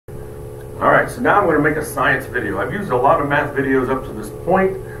Alright, so now I'm going to make a science video. I've used a lot of math videos up to this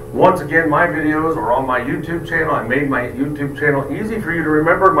point. Once again, my videos are on my YouTube channel. I made my YouTube channel easy for you to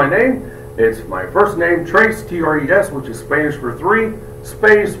remember my name. It's my first name, Trace, T-R-E-S, which is Spanish for 3,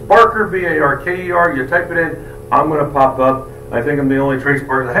 space, Barker, B-A-R-K-E-R. You type it in, I'm going to pop up. I think I'm the only Trace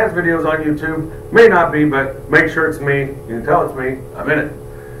Barker that has videos on YouTube. May not be, but make sure it's me. You can tell it's me. I'm in it.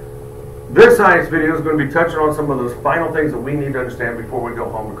 This science video is going to be touching on some of those final things that we need to understand before we go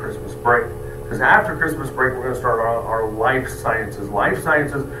home to Christmas break. Because after Christmas break, we're going to start our life sciences. Life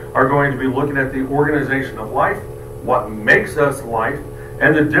sciences are going to be looking at the organization of life, what makes us life,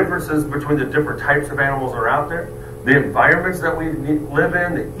 and the differences between the different types of animals that are out there, the environments that we live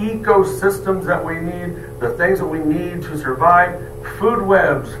in, the ecosystems that we need, the things that we need to survive, food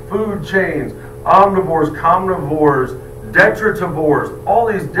webs, food chains, omnivores, carnivores, detritivores, all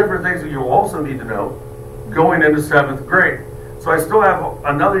these different things that you'll also need to know going into 7th grade. So I still have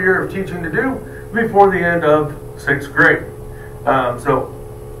another year of teaching to do before the end of 6th grade. So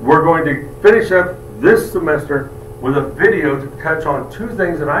we're going to finish up this semester with a video to touch on 2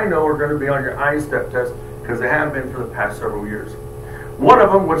 things that I know are going to be on your I-STEP test because they have been for the past several years. One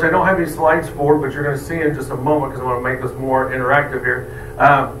of them, which I don't have any slides for, but you're going to see in just a moment because I want to make this more interactive here,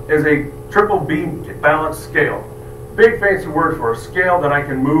 is a triple beam balance scale. Big fancy word for a scale that I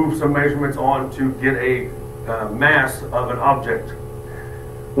can move some measurements on to get a mass of an object.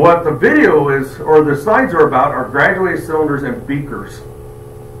 What the video is, or the slides are about, are graduated cylinders and beakers.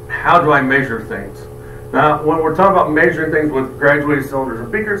 How do I measure things? Now, when we're talking about measuring things with graduated cylinders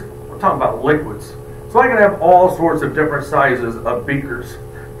and beakers, we're talking about liquids. So I can have all sorts of different sizes of beakers.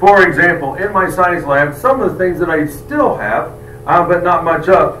 For example, in my science lab, some of the things that I still have, but not much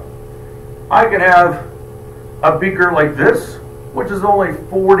of, I can have a beaker like this, which is only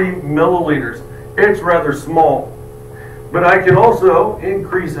 40 milliliters. It's rather small. But I can also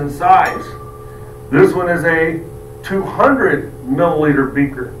increase in size. This one is a 200 milliliter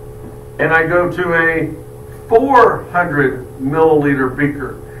beaker. And I go to a 400 milliliter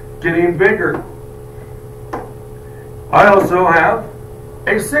beaker, getting bigger. I also have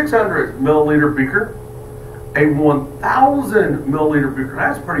a 600 milliliter beaker, a 1000 milliliter beaker.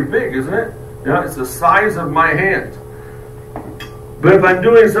 That's pretty big, isn't it? Yeah, it's the size of my hand. But if I'm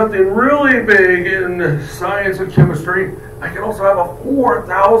doing something really big in science and chemistry, I can also have a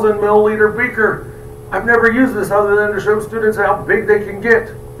 4000 milliliter beaker. I've never used this other than to show students how big they can get.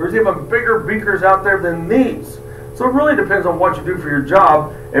 There's even bigger beakers out there than these. So it really depends on what you do for your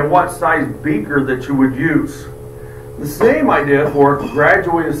job and what size beaker that you would use. The same idea for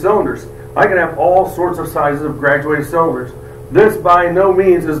graduated cylinders. I can have all sorts of sizes of graduated cylinders. This by no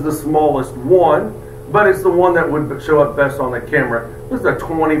means is the smallest one, but it's the one that would show up best on the camera. This is a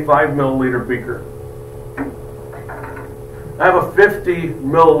 25 milliliter beaker. I have a 50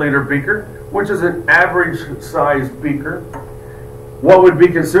 milliliter beaker, which is an average size beaker. What would be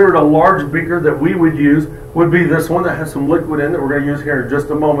considered a large beaker that we would use would be this one that has some liquid in that we're going to use here in just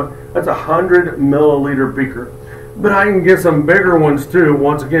a moment. That's a 100 milliliter beaker. But I can get some bigger ones too,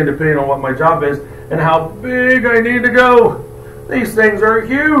 once again, depending on what my job is and how big I need to go. These things are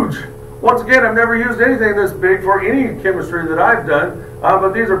huge. Once again, I've never used anything this big for any chemistry that I've done,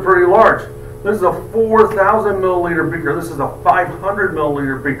 but these are pretty large. This is a 4,000 milliliter beaker. This is a 500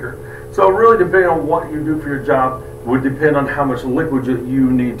 milliliter beaker. So really, depending on what you do for your job, would depend on how much liquid you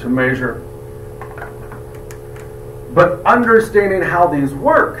need to measure. But understanding how these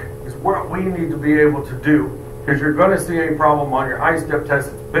work is what we need to be able to do. Because you're going to see a problem on your I-STEP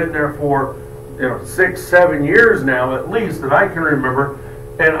test. It's been there for 6, 7 years now, at least, that I can remember.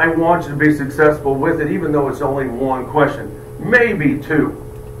 And I want you to be successful with it, even though it's only one question, maybe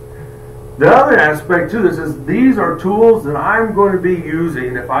 2. The other aspect to this is these are tools that I'm going to be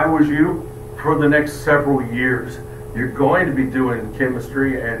using, if I was you, for the next several years. You're going to be doing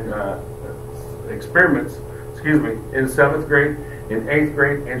chemistry and experiments, in 7th grade, in 8th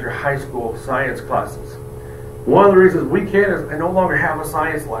grade, and your high school science classes. One of the reasons we can't is I no longer have a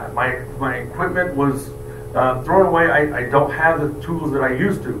science lab. My equipment was thrown away. I don't have the tools that I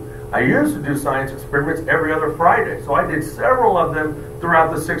used to. I used to do science experiments every other Friday, so I did several of them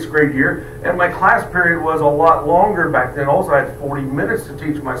throughout the 6th grade year, and my class period was a lot longer back then. Also, I had 40 minutes to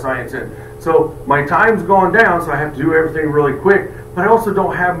teach my science in. So my time's gone down, so I have to do everything really quick, but I also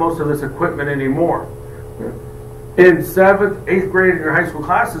don't have most of this equipment anymore. In 7th, 8th grade in your high school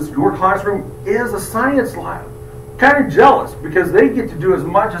classes, your classroom is a science lab. Kind of jealous because they get to do as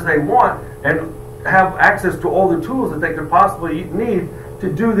much as they want and have access to all the tools that they could possibly need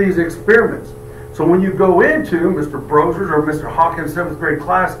to do these experiments. So when you go into Mr. Brozer's or Mr. Hawkins' 7th grade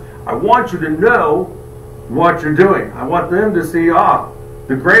class, I want you to know what you're doing. I want them to see,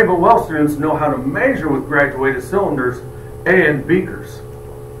 the Granville Well students know how to measure with graduated cylinders and beakers.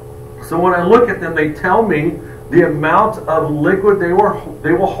 So when I look at them, they tell me the amount of liquid they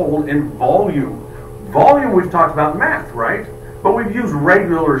will hold in volume. Volume we've talked about in math, right? But we've used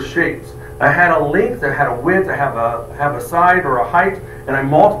regular shapes. I had a length, I had a width, I have a side or a height, and I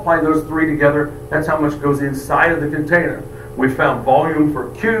multiply those three together. That's how much goes inside of the container. We found volume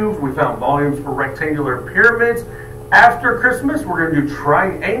for cubes, we found volumes for rectangular pyramids. After Christmas, we're going to do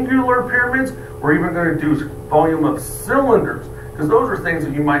triangular pyramids. We're even going to do volume of cylinders, because those are things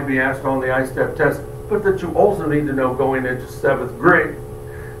that you might be asked on the I-STEP test, but that you also need to know going into 7th grade.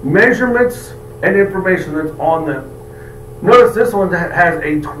 Measurements and information that's on them. Notice this one has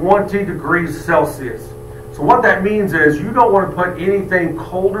a 20 degrees Celsius. So what that means is you don't want to put anything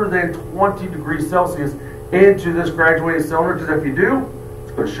colder than 20 degrees Celsius into this graduated cylinder, because if you do,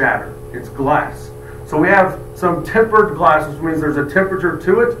 it's going to shatter. It's glass. So we have some tempered glass, which means there's a temperature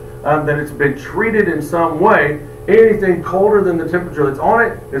to it, that it's been treated in some way. Anything colder than the temperature that's on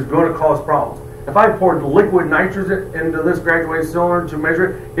it is going to cause problems. If I poured liquid nitrogen into this graduated cylinder to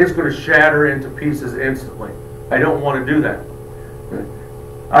measure it, it's going to shatter into pieces instantly. I don't want to do that.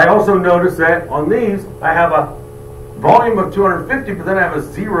 I also notice that on these, I have a volume of 250, but then I have a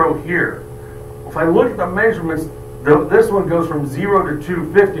 0 here. If I look at the measurements, this one goes from 0 to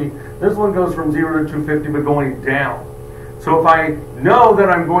 250. This one goes from 0 to 250, but going down. So if I know that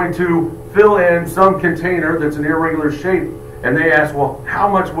I'm going to fill in some container that's an irregular shape, and they ask, well, how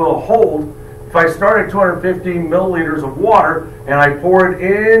much will it hold? If I start at 250 milliliters of water, and I pour it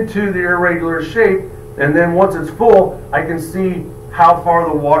into the irregular shape, and then once it's full, I can see how far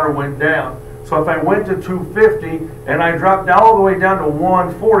the water went down. So if I went to 250 and I dropped all the way down to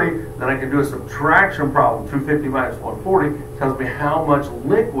 140, then I can do a subtraction problem. 250 minus 140 tells me how much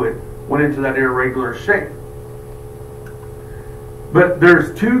liquid went into that irregular shape. But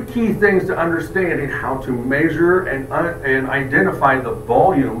there's two key things to understanding how to measure and identify the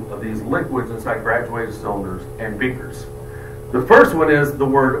volume of these liquids inside graduated cylinders and beakers. The first one is the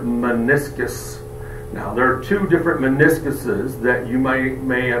word meniscus. Now, there are two different meniscuses that you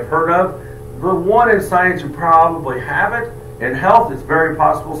may have heard of. The one in science, you probably have it. In health, it's very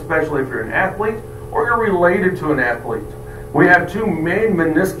possible, especially if you're an athlete or you're related to an athlete. We have two main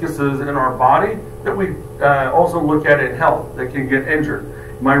meniscuses in our body that we also look at in health that can get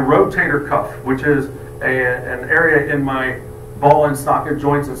injured. My rotator cuff, which is an area in my ball and socket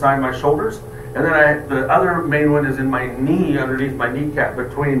joints inside my shoulders. And then the other main one is in my knee, underneath my kneecap,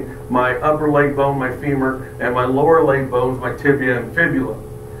 between my upper leg bone, my femur, and my lower leg bones, my tibia and fibula.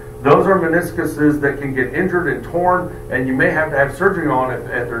 Those are meniscuses that can get injured and torn, and you may have to have surgery on if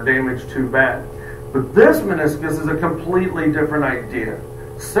they're damaged too bad. But this meniscus is a completely different idea.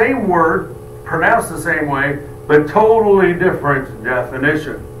 Same word, pronounced the same way, but totally different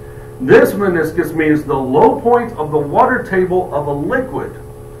definition. This meniscus means the low point of the water table of a liquid.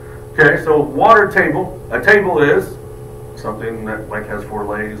 Okay, so water table, a table is something that like has four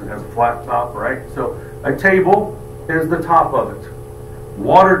legs and has a flat top, right? So a table is the top of it.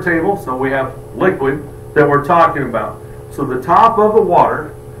 Water table, so we have liquid that we're talking about. So the top of the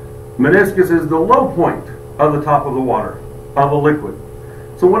water, meniscus is the low point of the top of the water, of a liquid.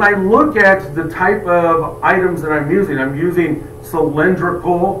 So when I look at the type of items that I'm using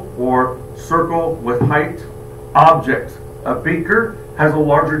cylindrical or circle with height objects. A beaker has a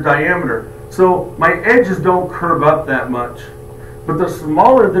larger diameter, so my edges don't curve up that much. But the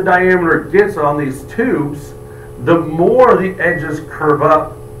smaller the diameter gets on these tubes, the more the edges curve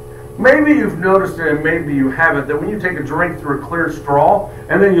up. Maybe you've noticed it and maybe you haven't, that when you take a drink through a clear straw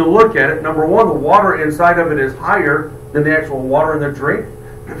and then you look at it, number one, the water inside of it is higher than the actual water in the drink.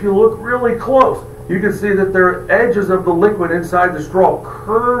 But if you look really close, you can see that the edges of the liquid inside the straw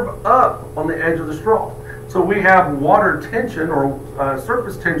curve up on the edge of the straw. So we have water tension or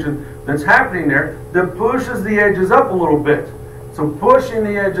surface tension that's happening there that pushes the edges up a little bit. So pushing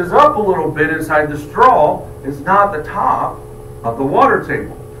the edges up a little bit inside the straw is not the top of the water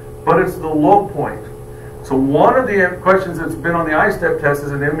table, but it's the low point. So one of the questions that's been on the I-STEP test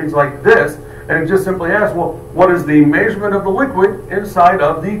is an image like this, and it just simply asks, well, what is the measurement of the liquid inside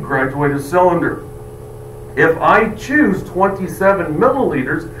of the graduated cylinder? If I choose 27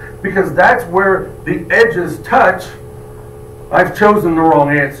 milliliters, because that's where the edges touch, I've chosen the wrong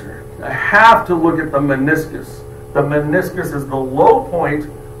answer. I have to look at the meniscus. The meniscus is the low point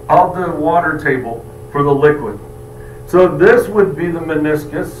of the water table for the liquid. So this would be the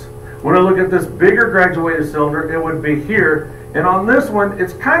meniscus. When I look at this bigger graduated cylinder, it would be here. And on this one,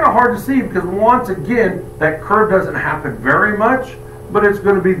 it's kind of hard to see because once again, that curve doesn't happen very much, but it's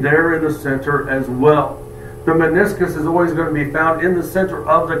going to be there in the center as well. the meniscus is always going to be found in the center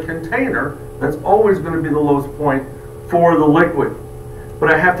of the container. That's always going to be the lowest point for the liquid.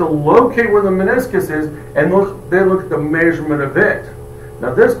 But I have to locate where the meniscus is and then look at the measurement of it.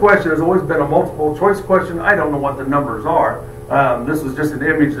 Now this question has always been a multiple choice question. I don't know what the numbers are. This is just an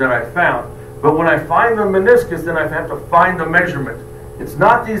image that I found. But when I find the meniscus, then I have to find the measurement. It's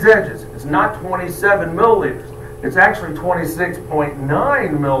not these edges. It's not 27 milliliters. It's actually 26.9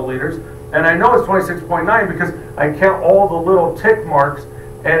 milliliters. And I know it's 26.9 because I count all the little tick marks,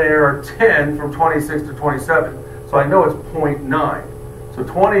 and there are 10 from 26 to 27. So I know it's 0.9. So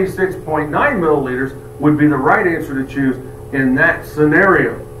 26.9 milliliters would be the right answer to choose in that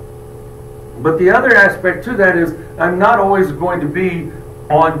scenario. But the other aspect to that is I'm not always going to be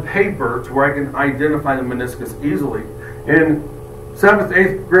on paper to where I can identify the meniscus easily. In 7th,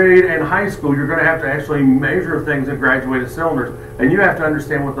 8th grade and high school, you're going to have to actually measure things in graduated cylinders, and you have to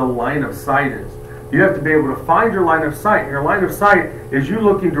understand what the line of sight is. You have to be able to find your line of sight. Your line of sight is you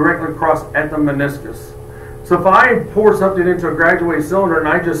looking directly across at the meniscus. So if I pour something into a graduated cylinder and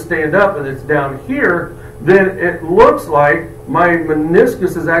I just stand up and it's down here, then it looks like my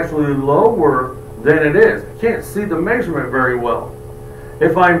meniscus is actually lower than it is. I can't see the measurement very well.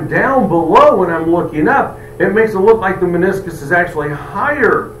 If I'm down below and I'm looking up, it makes it look like the meniscus is actually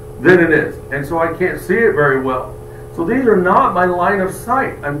higher than it is. And so I can't see it very well. So these are not my line of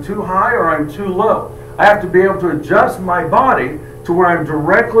sight. I'm too high or I'm too low. I have to be able to adjust my body to where I'm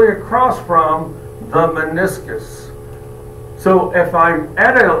directly across from the meniscus. So if I'm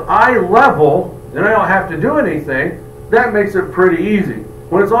at an eye level and I don't have to do anything, that makes it pretty easy.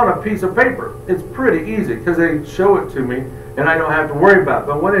 When it's on a piece of paper, it's pretty easy because they show it to me and I don't have to worry about it.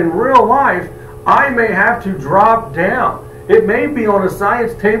 But when in real life, I may have to drop down. It may be on a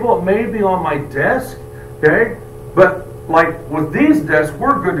science table, it may be on my desk, okay? But like with these desks,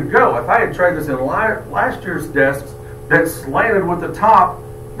 we're good to go. If I had tried this in last year's desks that slanted with the top,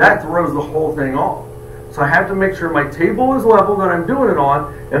 that throws the whole thing off. So I have to make sure my table is level that I'm doing it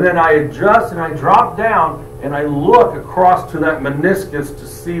on, and then I adjust and I drop down and I look across to that meniscus to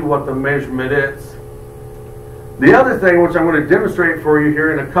see what the measurement is. The other thing, which I'm going to demonstrate for you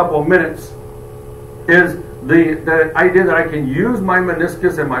here in a couple of minutes, is the idea that I can use my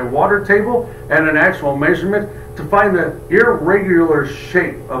meniscus and my water table and an actual measurement to find the irregular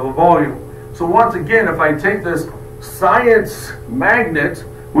shape of a volume. So once again, if I take this science magnet,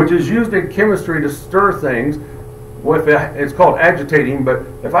 which is used in chemistry to stir things, it's called agitating, but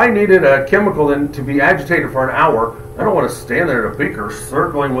if I needed a chemical then to be agitated for an hour, I don't want to stand there at a beaker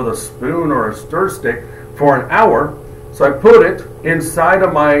circling with a spoon or a stir stick for an hour. So I put it inside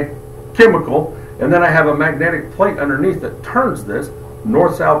of my chemical, and then I have a magnetic plate underneath that turns this.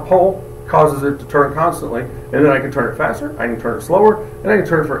 North-south pole causes it to turn constantly, and then I can turn it faster, I can turn it slower, and I can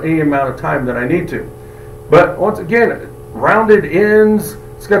turn it for any amount of time that I need to. But once again, rounded ends,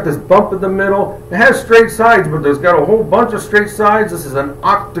 it's got this bump in the middle. It has straight sides, but there's got a whole bunch of straight sides. This is an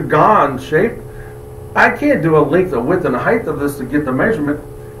octagon shape. I can't do a length, a width, and a height of this to get the measurement,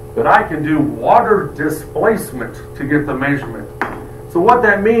 but I can do water displacement to get the measurement. So what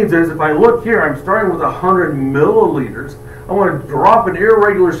that means is if I look here, I'm starting with 100 milliliters. I want to drop an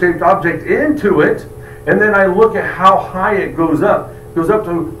irregular shaped object into it, and then I look at how high it goes up. It goes up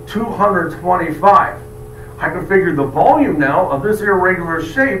to 225. I can figure the volume now of this irregular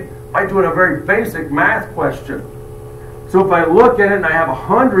shape by doing a very basic math question. So if I look at it and I have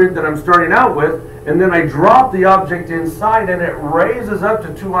 100 that I'm starting out with, and then I drop the object inside and it raises up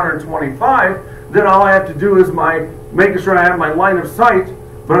to 225, then all I have to do is making sure I have my line of sight,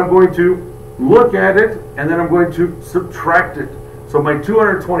 but I'm going to look at it and then I'm going to subtract it. So my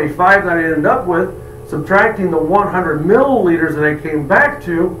 225 that I ended up with, subtracting the 100 milliliters that I came back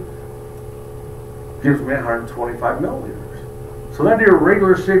to, gives me 125 milliliters. So that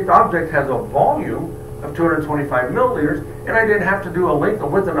irregular shaped object has a volume of 225 milliliters, and I didn't have to do a length, a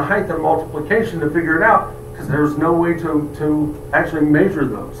width, and a height and multiplication to figure it out because there's no way to actually measure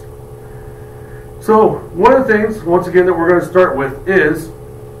those. So one of the things, once again, that we're going to start with is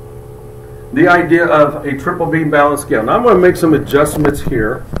the idea of a triple beam balance scale. Now I'm going to make some adjustments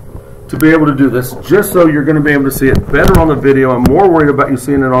here to be able to do this, just so you're going to be able to see it better on the video. I'm more worried about you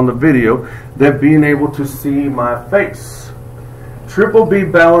seeing it on the video than being able to see my face. Triple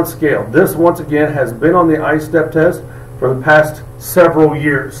beam balance scale. This, once again, has been on the I-STEP test for the past several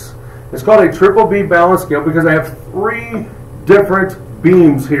years. It's called a triple beam balance scale because I have 3 different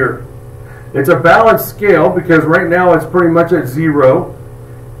beams here. It's a balance scale because right now it's pretty much at 0.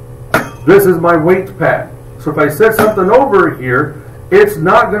 This is my weight pad. So if I set something over here, it's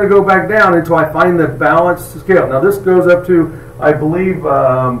not going to go back down until I find the balanced scale. Now this goes up to, I believe,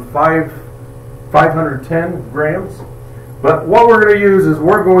 5 510 grams. But what we're going to use is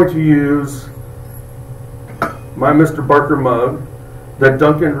we're going to use my Mr. Barker mug that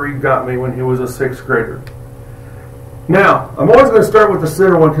Duncan Reed got me when he was a 6th grader. Now, I'm always going to start with the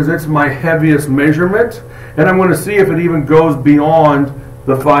center one because it's my heaviest measurement, and I'm going to see if it even goes beyond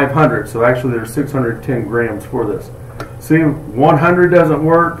the 500. So actually there's 610 grams for this. See, 100 doesn't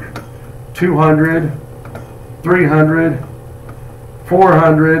work, 200, 300,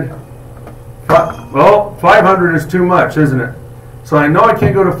 400, well, 500 is too much, isn't it? So I know I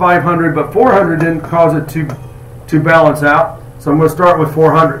can't go to 500, but 400 didn't cause it to balance out. So I'm going to start with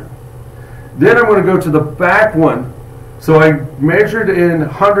 400. Then I'm going to go to the back one. So I measured in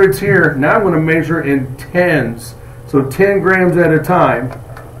hundreds here. Now I'm going to measure in tens. So 10 grams at a time.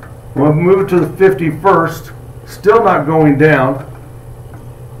 We'll move to the 50 first. Still not going down.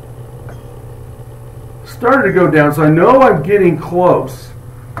 Started to go down, so I know I'm getting close.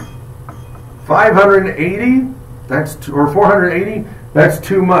 580, or 480, that's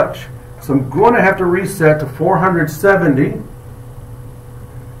too much. So I'm going to have to reset to 470.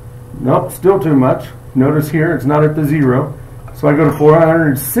 Nope, still too much. Notice here it's not at the 0. So I go to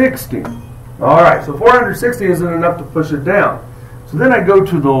 460. Alright, so 460 isn't enough to push it down. So then I go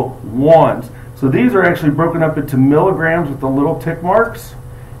to the ones. So these are actually broken up into milligrams with the little tick marks.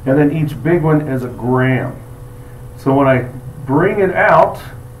 And then each big one is a gram. So when I bring it out,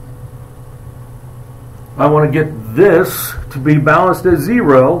 I want to get this to be balanced at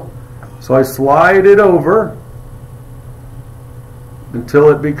 0. So I slide it over until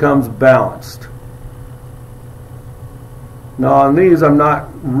it becomes balanced. Now on these I'm not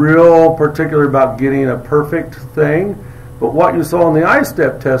real particular about getting a perfect thing, but what you saw in the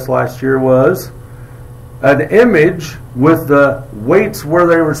I-step test last year was an image with the weights where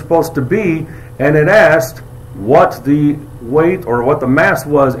they were supposed to be, and it asked what the weight or what the mass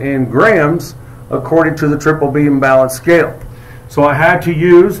was in grams according to the triple beam balance scale. So I had to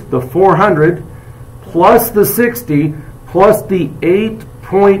use the 400 plus the 60 plus the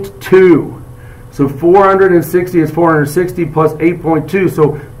 8.2. So 460 is 460 plus 8.2.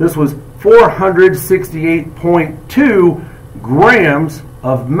 So this was 468.2 grams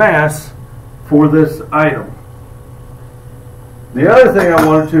of mass for this item. The other thing I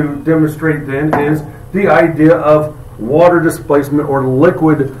wanted to demonstrate then is the idea of water displacement or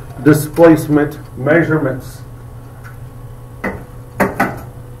liquid displacement measurements.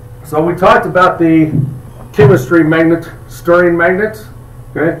 So we talked about the chemistry magnet, stirring magnets.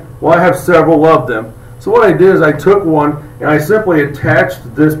 Okay? Well, I have several of them. So what I did is I took one and I simply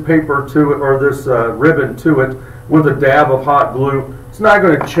attached this paper to it, or this ribbon to it, with a dab of hot glue. It's not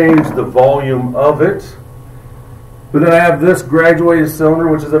going to change the volume of it. But then I have this graduated cylinder,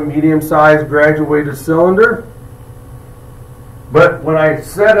 which is a medium-sized graduated cylinder. But when I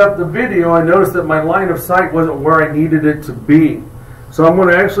set up the video, I noticed that my line of sight wasn't where I needed it to be. So I'm going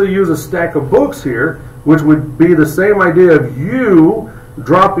to actually use a stack of books here, which would be the same idea of you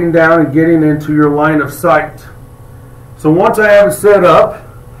dropping down and getting into your line of sight. So once I have it set up,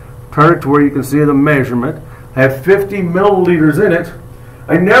 turn it to where you can see the measurement. I have 50 milliliters in it.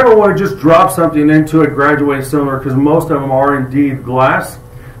 I never want to just drop something into a graduated cylinder because most of them are indeed glass.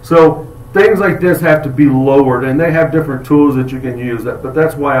 So things like this have to be lowered, and they have different tools that you can use. But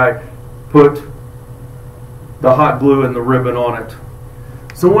that's why I put the hot glue and the ribbon on it.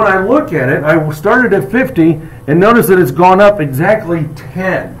 So when I look at it, I started at 50 and notice that it's gone up exactly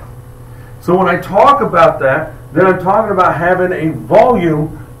 10. So when I talk about that, then I'm talking about having a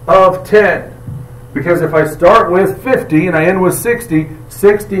volume of 10. Because if I start with 50 and I end with 60,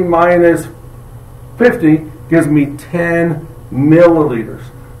 60 minus 50 gives me 10 milliliters.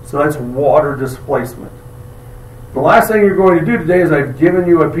 So that's water displacement. The last thing you're going to do today is I've given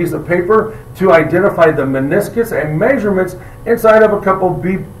you a piece of paper to identify the meniscus and measurements inside of a couple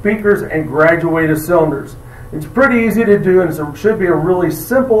beakers and graduated cylinders. It's pretty easy to do, and it should be a really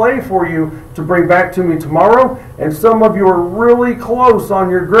simple A for you to bring back to me tomorrow. And some of you are really close on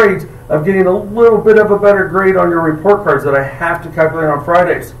your grades of getting a little bit of a better grade on your report cards that I have to calculate on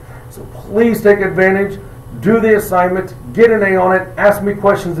Fridays. So please take advantage, do the assignment, get an A on it, ask me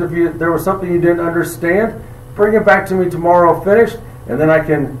questions if there was something you didn't understand. Bring it back to me tomorrow finished, and then I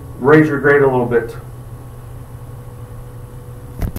can raise your grade a little bit.